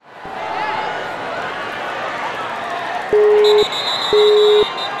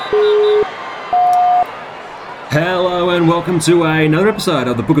Hello and welcome to another episode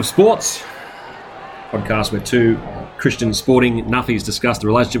of the Book of Sports podcast, where two Christian sporting nuffies discuss the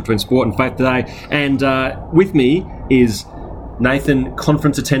relationship between sport and faith today. And with me is Nathan,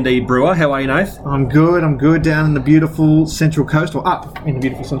 conference attendee Brewer. How are you, Nath? I'm good down in the beautiful Central Coast, or up in the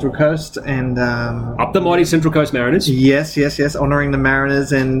beautiful Central Coast, and up the mighty Central Coast Mariners. Yes, honouring the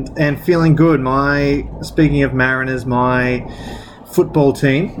Mariners and feeling good. Speaking of Mariners, my football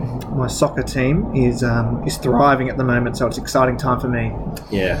team, my soccer team is thriving at the moment, so it's an exciting time for me.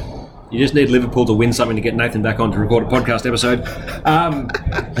 Yeah. You just need Liverpool to win something to get Nathan back on to record a podcast episode.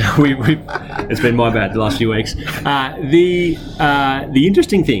 It's been my bad the last few weeks. The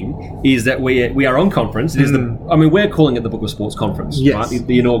interesting thing is that we are on conference. It is we're calling it the Book of Sports Conference, yes. Right?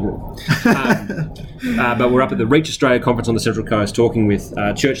 The inaugural. But we're up at the Reach Australia Conference on the Central Coast, talking with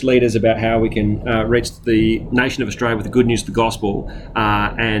church leaders about how we can reach the nation of Australia with the good news of the gospel.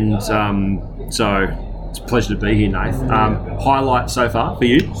 So it's a pleasure to be here, Nath. Highlight so far for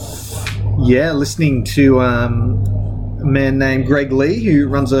you? Yeah, listening to a man named Greg Lee, who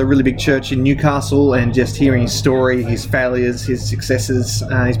runs a really big church in Newcastle, and just hearing his story, his failures, his successes.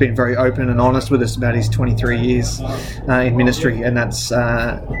 He's been very open and honest with us about his 23 years in ministry, and that's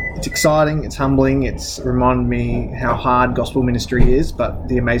it's exciting, it's humbling, it's reminded me how hard gospel ministry is, but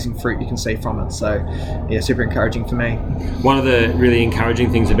the amazing fruit you can see from it. So, yeah, super encouraging for me. One of the really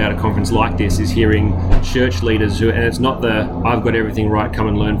encouraging things about a conference like this is hearing church leaders and it's not the I've got everything right, come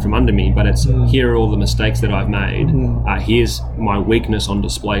and learn from under me, but it's here are all the mistakes that I've made. Here's my weakness on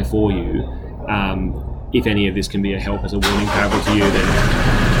display for you. If any of this can be a help as a warning parable to you, then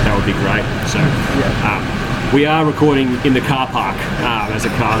that would be great. So we are recording in the car park as a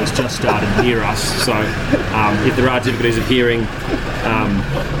car has just started near us. So if there are difficulties of hearing,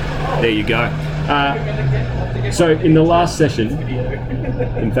 there you go. So in the last session,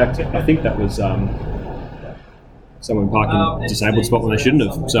 in fact, I think that was someone parking a disabled spot when they shouldn't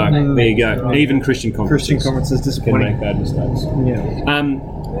have. So there you go. Even Christian conferences disappointing. can make bad mistakes. Yeah.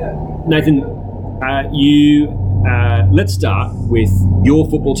 Nathan, let's start with your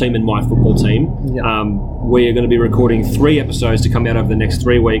football team and my football team. Yeah. We're going to be recording 3 episodes to come out over the next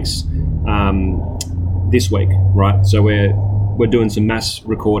 3 weeks. This week, right? So we're doing some mass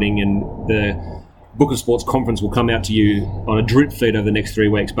recording, and the Book of Sports Conference will come out to you on a drip feed over the next 3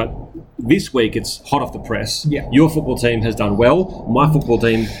 weeks. But this week it's hot off the press. Yeah. Your football team has done well. My football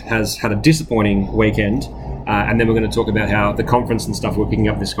team has had a disappointing weekend. And then we're going to talk about how the conference and stuff we're picking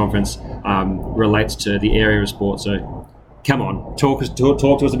up this conference relates to the area of sport. So come on, talk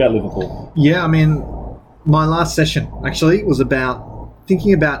to us about Liverpool. Yeah, I mean, my last session actually was about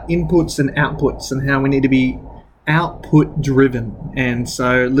thinking about inputs and outputs and how we need to be output driven, and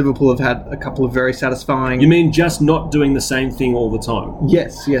so Liverpool have had a couple of very satisfying. You mean just not doing the same thing all the time?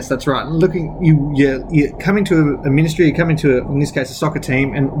 Yes, that's right. You're coming to a ministry, you're coming to in this case a soccer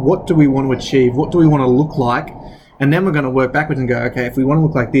team, and what do we want to achieve? What do we want to look like? And then we're going to work backwards and go, okay, if we want to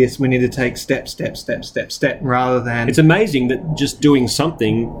look like this, we need to take step, rather than... It's amazing that just doing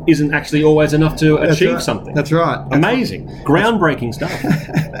something isn't actually always enough to achieve something. That's right. Amazing. Groundbreaking stuff.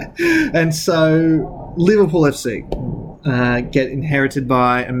 And so Liverpool FC get inherited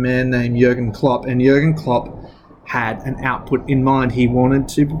by a man named Jurgen Klopp, and Jurgen Klopp had an output in mind. He wanted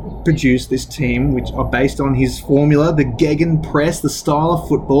to produce this team which are based on his formula, the Gegenpress, the style of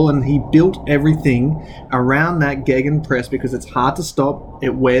football, and he built everything around that Gegenpress because it's hard to stop,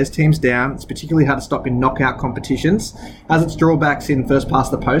 it wears teams down, it's particularly hard to stop in knockout competitions. Has its drawbacks in first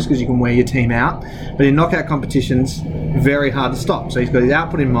past the post because you can wear your team out, but in knockout competitions, very hard to stop. So he's got his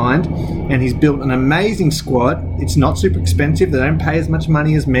output in mind, and he's built an amazing squad. It's not super expensive, they don't pay as much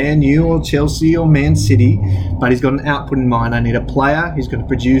money as Man U or Chelsea or Man City, but he's got an output in mind. I need a player who's going to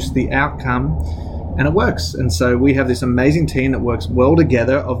produce the outcome, and it works. And so we have this amazing team that works well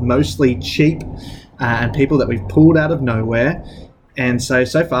together of mostly cheap and people that we've pulled out of nowhere. And so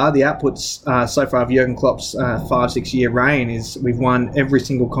far, the outputs so far of Jurgen Klopp's 5-6 year reign is we've won every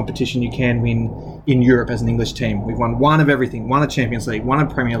single competition you can win in Europe as an English team. We've won one of everything, won a Champions League, won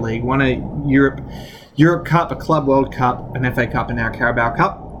a Premier League, won a Europe Cup, a Club World Cup, an FA Cup, and now a Carabao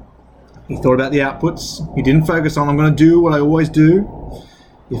Cup. He thought about the outputs. He didn't focus on, I'm going to do what I always do.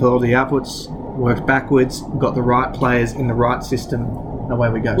 He thought of the outputs, worked backwards, got the right players in the right system, and away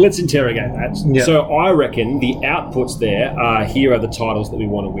we go. Let's interrogate that. Yeah. So I reckon the outputs there are, here are the titles that we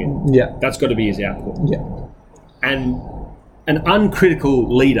want to win. Yeah. That's got to be his output. Yeah. And an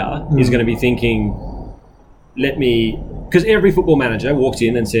uncritical leader is going to be thinking, because every football manager walks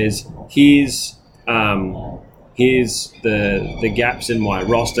in and says, here's here's the gaps in my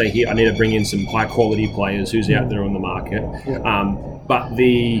roster. Here, I need to bring in some high quality players who's out there on the market. But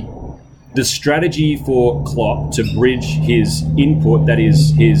the strategy for Klopp to bridge his input, that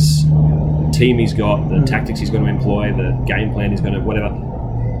is his team he's got, the tactics he's going to employ, the game plan he's going to whatever.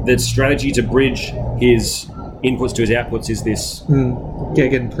 The strategy to bridge his inputs to his outputs is this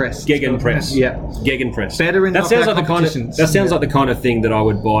Gegenpress. Yeah. Gegenpress. Better in that sounds like competitions. That sounds like the kind of thing that I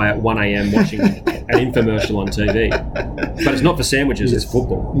would buy at 1 a.m. watching an infomercial on TV. But it's not for sandwiches; it's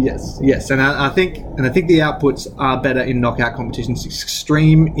football. Yes, and I think the outputs are better in knockout competitions.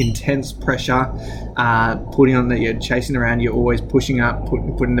 Extreme, intense pressure, putting on that you're chasing around. You're always pushing up,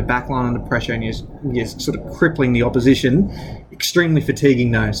 putting the back line under pressure, and you're sort of crippling the opposition. Extremely fatiguing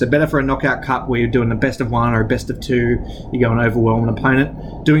though. So better for a knockout cup where you're doing the best of one or a best of two. You go and overwhelm an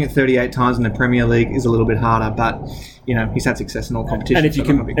opponent. Doing it 38 times in the Premier League is a little bit harder, but he's had success in all competitions.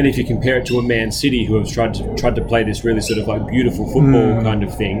 And if you compare it to a Man City who have tried to play this really sort of like beautiful football kind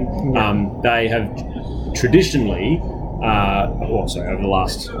of thing, they have traditionally, over the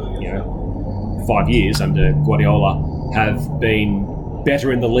last 5 years under Guardiola, have been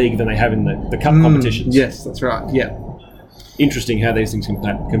better in the league than they have in the cup competitions. Yes, that's right. Yeah. Interesting how these things can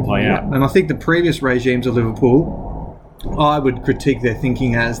play out. And I think the previous regimes of Liverpool, I would critique their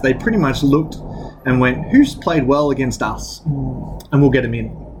thinking as they pretty much looked and went, who's played well against us? And we'll get him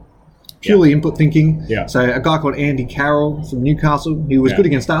in. Purely input thinking. Yeah. So a guy called Andy Carroll from Newcastle, who was good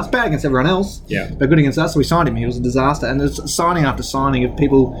against us, bad against everyone else, but good against us, so we signed him. He was a disaster. And there's signing after signing of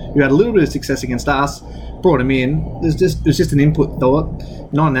people who had a little bit of success against us, brought him in. There's just an input thought,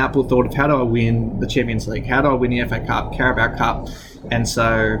 not an output thought of how do I win the Champions League? How do I win the FA Cup, Carabao Cup? And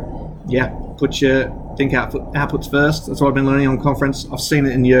so, think outputs first. That's what I've been learning on conference. I've seen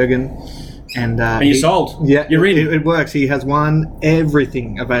it in Jurgen. And you're sold. Yeah, you're in. It works. He has won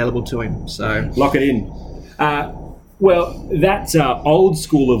everything available to him. So lock it in. Well, that's old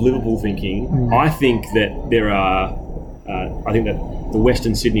school of Liverpool thinking. I think that there are. I think that the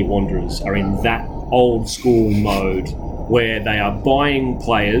Western Sydney Wanderers are in that old school mode where they are buying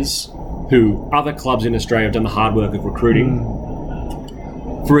players who other clubs in Australia have done the hard work of recruiting.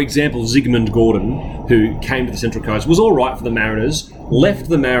 For example, Zygmunt Gordon, who came to the Central Coast, was all right for the Mariners, left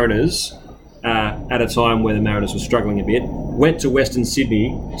the Mariners at a time where the Mariners were struggling a bit, went to Western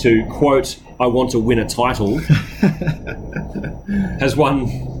Sydney to, quote, I want to win a title, has won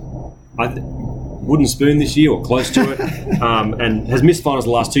wooden spoon this year or close to it, and has missed finals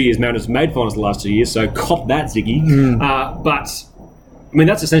the last 2 years. Mariners have made finals the last 2 years, so cop that, Ziggy. But I mean,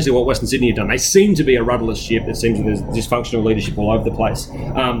 that's essentially what Western Sydney have done. They seem to be a rudderless ship. It seems that there's dysfunctional leadership all over the place.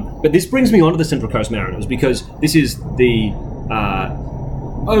 But this brings me on to the Central Coast Mariners, because this is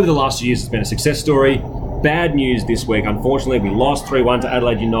over the last 2 years, it's been a success story. Bad news this week, unfortunately. We lost 3-1 to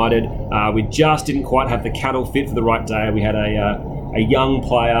Adelaide United. We just didn't quite have the cattle fit for the right day. We had a young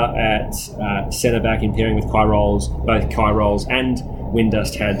player at centre-back in pairing with Kai Rolls. Both Kai Rolls and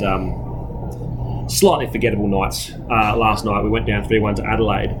Windust had slightly forgettable nights last night. We went down 3-1 to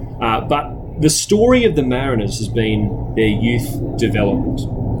Adelaide. But the story of the Mariners has been their youth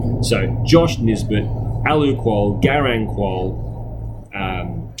development. So Josh Nisbet, Alu Kuol, Garang Kuol,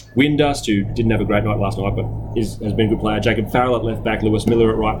 Windust, who didn't have a great night last night but has been a good player, Jacob Farrell at left back, Lewis Miller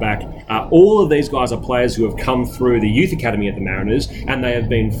at right back. All of these guys are players who have come through the youth academy at the Mariners, and they have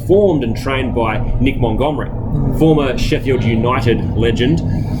been formed and trained by Nick Montgomery, former Sheffield United legend,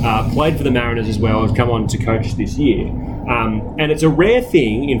 played for the Mariners as well, has come on to coach this year. And it's a rare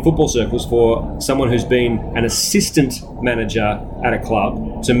thing in football circles for someone who's been an assistant manager at a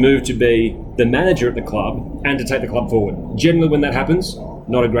club to move to be the manager at the club and to take the club forward. Generally, when that happens,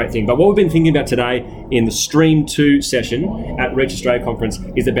 not a great thing. But what we've been thinking about today in the Stream 2 session at Reach Australia Conference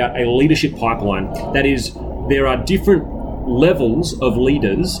is about a leadership pipeline. That is, there are different levels of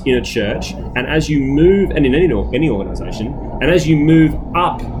leaders in a church, and as you move, and in any organisation, and as you move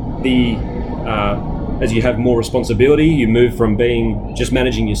up as you have more responsibility, you move from being just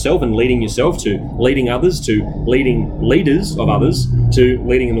managing yourself and leading yourself to leading others, to leading leaders of others, to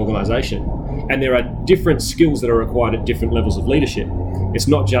leading an organisation. And there are different skills that are required at different levels of leadership. It's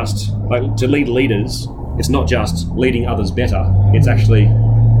not just, to lead leaders, it's not just leading others better. It's actually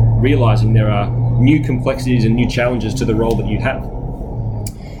realising there are new complexities and new challenges to the role that you have.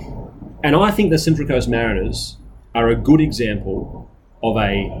 And I think the Central Coast Mariners are a good example of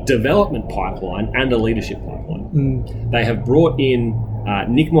a development pipeline and a leadership pipeline. They have brought in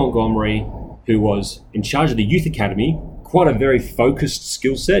Nick Montgomery, who was in charge of the youth academy, quite a very focused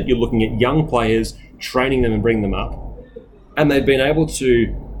skill set. You're looking at young players, training them and bringing them up. And they've been able to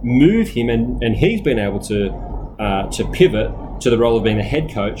move him, and he's been able to pivot to the role of being a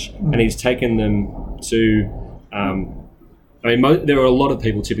head coach, and he's taken them to There are a lot of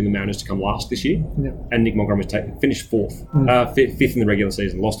people tipping the Mariners to come last this year, and Nick Montgomery finished fourth, fifth in the regular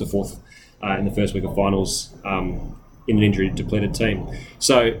season, lost to fourth in the first week of finals in an injury-depleted team.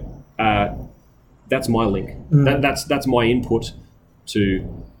 So that's my link. That's my input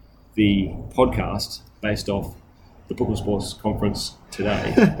to the podcast based off the Brooklyn Sports Conference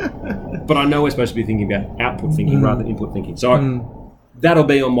today. But I know we're supposed to be thinking about output thinking rather than input thinking. So that'll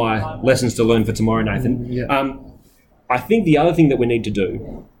be on my lessons to learn for tomorrow, Nathan. I think the other thing that we need to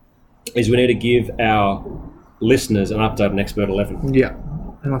do is we need to give our listeners an update on Expert 11. Yeah,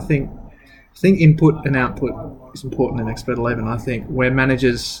 and I think input and output is important in Expert 11. I think where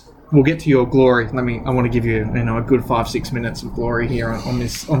managers, we'll get to your glory. I want to give you, a good 5-6 minutes of glory here on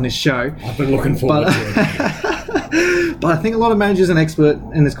this show. I've been looking forward to it. But I think a lot of managers and expert,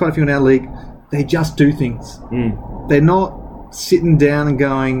 and there's quite a few in our league, they just do things. They're not sitting down and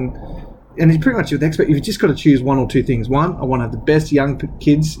going. And it's pretty much with expert, you've just got to choose one or two things. One, I want to have the best young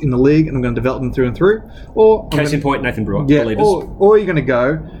kids in the league, and I'm going to develop them through and through. Or case in point, Nathan Brewer. Yeah. Or you're going to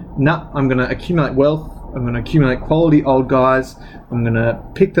go, I'm going to accumulate wealth. I'm going to accumulate quality old guys. I'm going to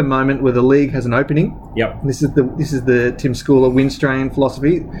pick the moment where the league has an opening. Yep. This is the Tim Schooler win strain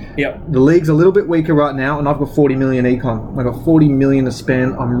philosophy. Yep. The league's a little bit weaker right now, and I've got 40 million econ. I've got 40 million to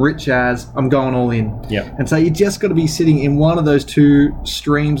spend. I'm rich as. I'm going all in. Yep. And so you just got to be sitting in one of those two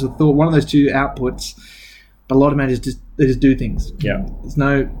streams of thought, one of those two outputs. But a lot of managers just do things. Yeah. There's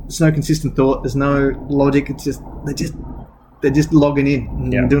no consistent thought. There's no logic. It's just they're just logging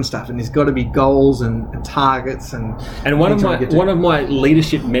in and doing stuff, and there's got to be goals and targets and one of my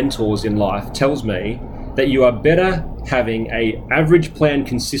leadership mentors in life tells me that you are better having a average plan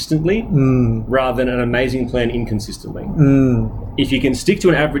consistently rather than an amazing plan inconsistently. If you can stick to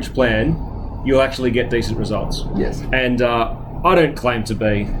an average plan, you'll actually get decent results. Yes. And I don't claim to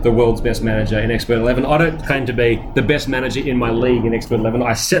be the world's best manager in Expert 11. I don't claim to be the best manager in my league in Expert 11.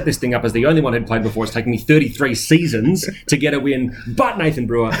 I set this thing up as the only one who'd played before. It's taken me 33 seasons to get a win. But Nathan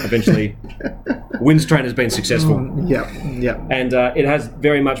Brewer eventually wins train has been successful. And it has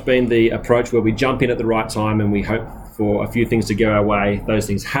very much been the approach where we jump in at the right time and we hope for a few things to go our way. Those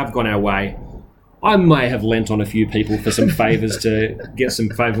things have gone our way. I may have lent on a few people for some favours to get some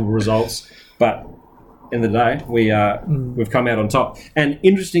favourable results, but end of the day, we've come out on top. And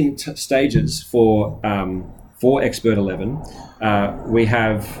interesting stages for Expert 11. We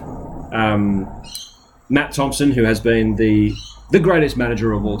have Matt Thompson, who has been the greatest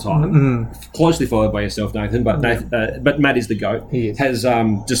manager of all time, closely followed by yourself, Nathan. But Matt is the GOAT. He is. Has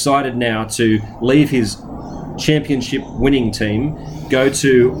decided now to leave his championship winning team, go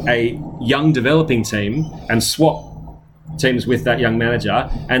to a young developing team, and swap teams with that young manager.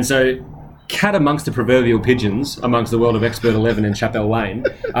 And so, cat amongst the proverbial pigeons amongst the world of Expert 11 in Chapel Lane.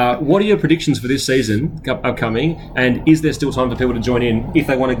 What are your predictions for this season upcoming, and is there still time for people to join in if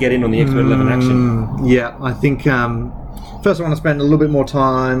they want to get in on the Expert 11 action? Yeah, I think first I want to spend a little bit more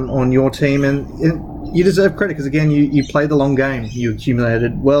time on your team, and you deserve credit because, again, you played the long game. You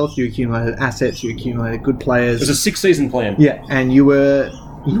accumulated wealth, you accumulated assets, you accumulated good players. It was a 6-season plan. Yeah, and you were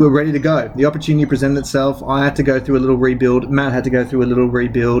ready to go. The opportunity presented itself. I had to go through a little rebuild. Matt had to go through a little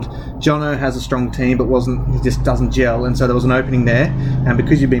rebuild. Jono has a strong team, but he just doesn't gel. And so there was an opening there. And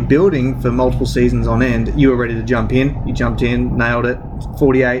because you've been building for multiple seasons on end, you were ready to jump in. You jumped in, nailed it.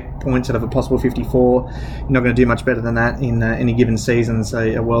 48 points out of a possible 54. You're not going to do much better than that in any given season. So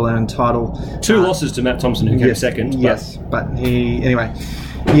a well-earned title. 2 losses to Matt Thompson, who came second. But anyway.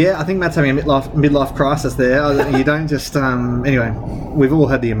 Yeah, I think Matt's having a midlife crisis there. You don't just... anyway, we've all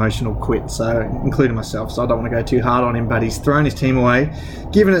had the emotional quit, so including myself, so I don't want to go too hard on him, but he's thrown his team away,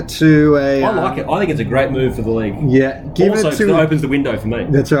 given it to a... I like it. I think it's a great move for the league. Yeah. It opens the window for me.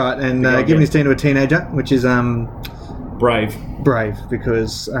 That's right, and giving his team to a teenager, which is... Brave,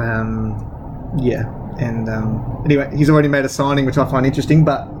 because... anyway, he's already made a signing, which I find interesting,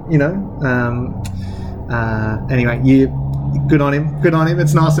 but, anyway, good on him.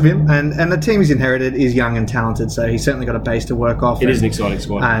 It's nice of him. And the team he's inherited is young and talented, so he's certainly got a base to work off. It is an exciting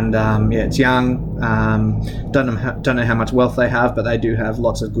squad. And it's young. Don't know how much wealth they have, but they do have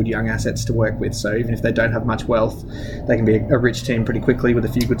lots of good young assets to work with. So even if they don't have much wealth, they can be a rich team pretty quickly with a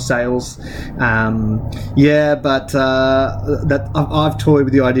few good sales. I've toyed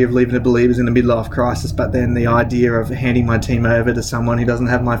with the idea of leaving the Believers in a midlife crisis, but then the idea of handing my team over to someone who doesn't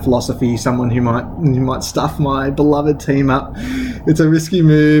have my philosophy, someone who might stuff my beloved team up, it's a risky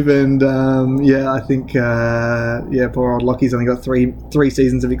move, and I think poor old Lockie's only got three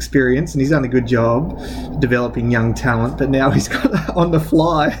seasons of experience, and he's done a good job developing young talent. But now he's got to, on the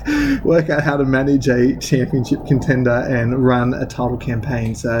fly, work out how to manage a championship contender and run a title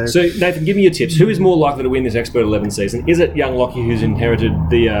campaign. So Nathan, give me your tips. Who is more likely to win this Expert 11 season? Is it young Lockie, who's inherited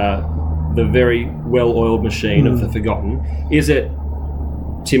the very well-oiled machine of the Forgotten? Is it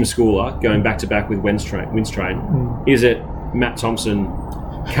Tim Schooler going back-to-back with Winstrain? Is it Matt Thompson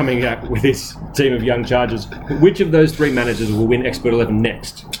coming out with his team of young Chargers? Which of those three managers will win Expert 11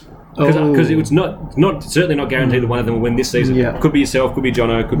 next? Because it's certainly not guaranteed that one of them will win this season. Yeah. Could be yourself, could be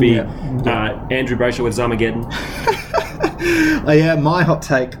Jono, could be Andrew Brayshaw with Zamageddon. My hot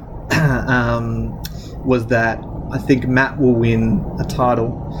take was that I think Matt will win a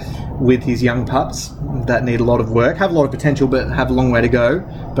title with his young pups that need a lot of work, have a lot of potential, but have a long way to go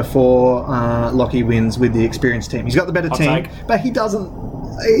before Lockie wins with the experienced team. He's got the better team, but he doesn't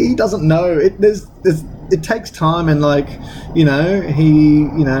know. It takes time, and he's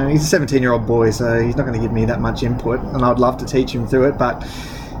a 17-year-old boy, so he's not going to give me that much input, and I'd love to teach him through it, but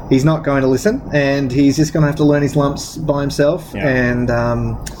he's not going to listen, and he's just going to have to learn his lumps by himself. Yeah. And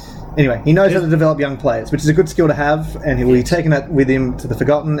anyway, he knows how to develop young players, which is a good skill to have, and he will be taking that with him to the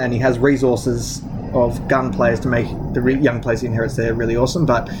Forgotten, and he has resources of gun players to make the young players he inherits there really awesome,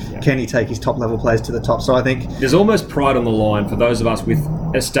 but can he take his top-level players to the top? So I think there's almost pride on the line for those of us with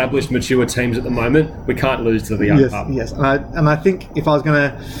established, mature teams at the moment. We can't lose to the young pup. Yes, and I think if I was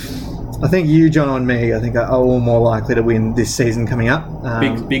going to... I think you, John, and me, I think are all more likely to win this season coming up.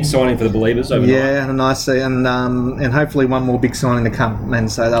 Big signing for the Believers overnight. Yeah, and and hopefully one more big signing to come.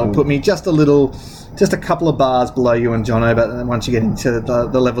 And so that'll put me just a couple of bars below you and Jono, but once you get into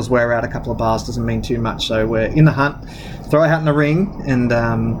the levels where we're at, a couple of bars doesn't mean too much. So we're in the hunt, throw a hat in the ring, and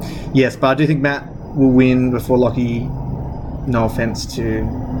but I do think Matt will win before Lockie. No offence to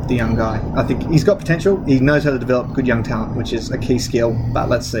the young guy. I think he's got potential. He knows how to develop good young talent, which is a key skill. But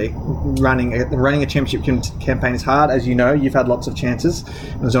let's see. Running a championship campaign is hard. As you know, you've had lots of chances.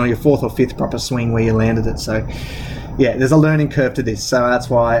 It was only your fourth or fifth proper swing where you landed it. So, there's a learning curve to this. So that's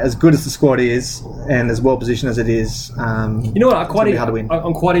why, as good as the squad is and as well positioned as it is, you know what?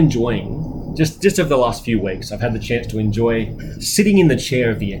 I'm quite enjoying. Just over the last few weeks, I've had the chance to enjoy sitting in the chair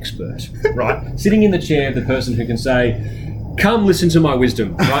of the expert, right? Sitting in the chair of the person who can say, come listen to my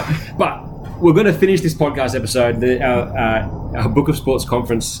wisdom, right? But we're going to finish this podcast episode. Our Book of Sports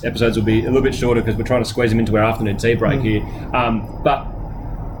conference episodes will be a little bit shorter because we're trying to squeeze them into our afternoon tea break here. But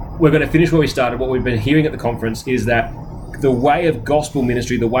we're going to finish where we started. What we've been hearing at the conference is that the way of gospel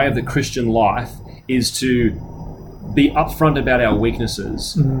ministry, the way of the Christian life, is to be upfront about our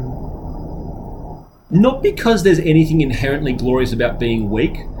weaknesses. Not because there's anything inherently glorious about being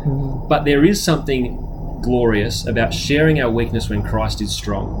weak, but there is something glorious about sharing our weakness when Christ is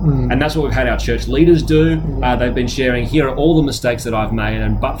strong. And that's what we've had our church leaders do. They've been sharing, here are all the mistakes that I've made,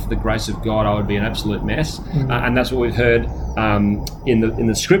 and but for the grace of God I would be an absolute mess. And that's what we've heard in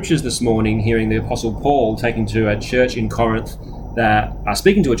the scriptures this morning, hearing the Apostle Paul taking to a church in Corinth,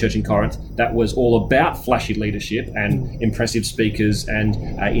 speaking to a church in Corinth that was all about flashy leadership and impressive speakers and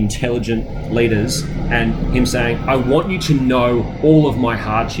intelligent leaders, and him saying, I want you to know all of my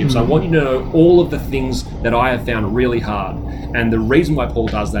hardships. I want you to know all of the things that I have found really hard. And the reason why Paul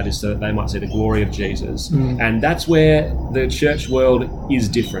does that is so that they might see the glory of Jesus. And that's where the church world is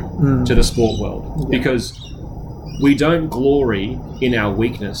different to the sport world, because we don't glory in our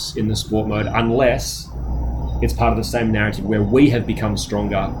weakness in the sport mode unless it's part of the same narrative where we have become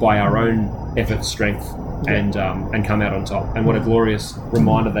stronger by our own effort, strength, and come out on top. And what a glorious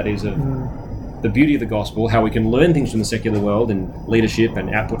reminder that is of the beauty of the gospel, how we can learn things from the secular world and leadership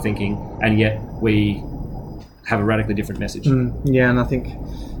and output thinking, and yet we have a radically different message. And I think,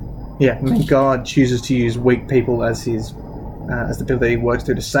 God chooses to use weak people as the people that he works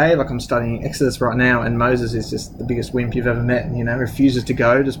through to save. Like, I'm studying Exodus right now, and Moses is just the biggest wimp you've ever met, and refuses to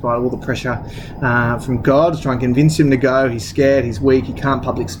go despite all the pressure from God to try and convince him to go. He's scared, he's weak, he can't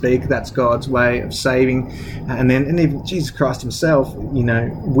public speak. That's God's way of saving. And even Jesus Christ himself,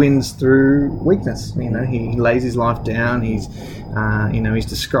 wins through weakness. He lays his life down. He's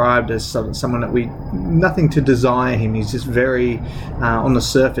described as someone that nothing to desire him. He's just very on the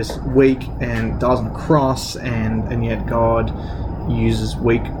surface weak and dies on a cross, and yet God uses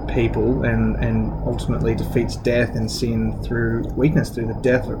weak people and ultimately defeats death and sin through weakness, through the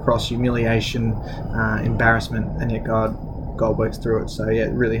death of a cross, humiliation, embarrassment, and yet God works through it. So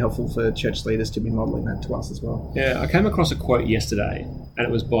really helpful for church leaders to be modelling that to us as well. I came across a quote yesterday, and it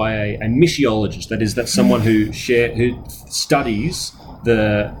was by a missiologist. That's someone who studies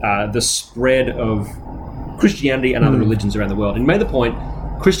the spread of Christianity and other religions around the world. And he made the point,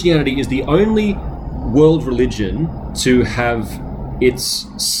 Christianity is the only world religion to have its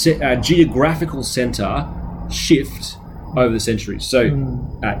geographical center shift over the centuries. So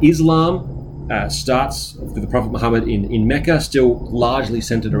Islam starts with the Prophet Muhammad in Mecca, still largely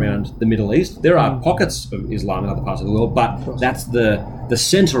centered around the Middle East. There are pockets of Islam in other parts of the world, but that's the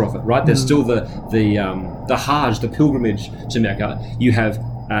center of it, right? There's still the Hajj, the pilgrimage to Mecca. You have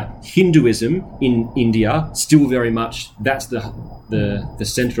Hinduism in India, still very much, that's the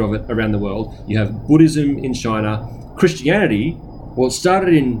center of it around the world. You have Buddhism in China. Christianity, well, it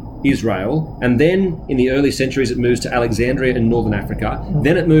started in Israel, and then in the early centuries it moves to Alexandria in northern Africa.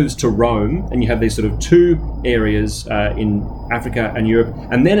 Then it moves to Rome, and you have these sort of two areas in Africa and Europe.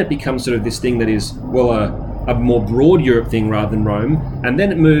 And then it becomes sort of this thing that is, well, a more broad Europe thing rather than Rome. And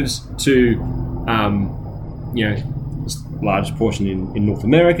then it moves to, large portion in North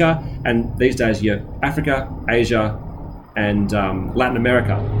America. And these days you have Africa, Asia, and Latin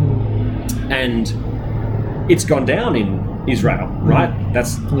America. And it's gone down in Israel, right?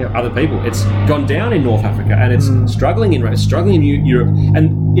 That's other people. It's gone down in North Africa, and it's struggling in Europe,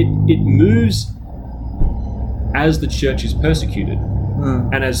 and it moves as the church is persecuted,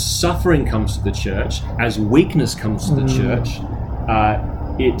 and as suffering comes to the church, as weakness comes to the church.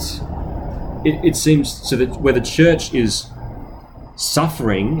 It seems so that where the church is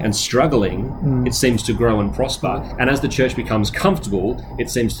suffering and struggling, it seems to grow and prosper. And as the church becomes comfortable, it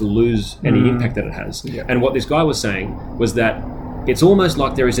seems to lose any impact that it has. Yeah. And what this guy was saying was that it's almost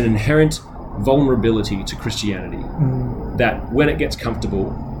like there is an inherent vulnerability to Christianity, that when it gets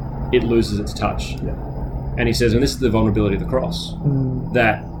comfortable, it loses its touch. Yeah. And he says, and this is the vulnerability of the cross,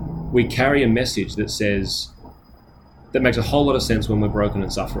 that we carry a message that says, that makes a whole lot of sense when we're broken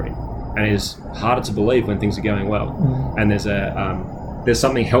and suffering, and is harder to believe when things are going well. And there's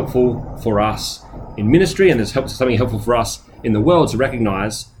something helpful for us in ministry, and there's something helpful for us in the world to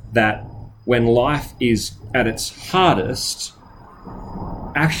recognize that when life is at its hardest,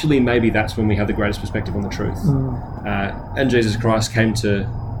 actually maybe that's when we have the greatest perspective on the truth. And Jesus Christ came to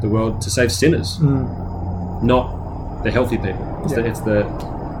the world to save sinners, not the healthy people. It's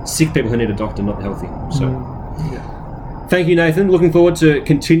the sick people who need a doctor, not the healthy. So. Thank you, Nathan. Looking forward to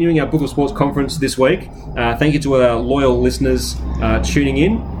continuing our Book of Sports conference this week. Thank you to our loyal listeners tuning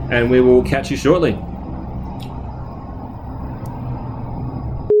in, and we will catch you shortly.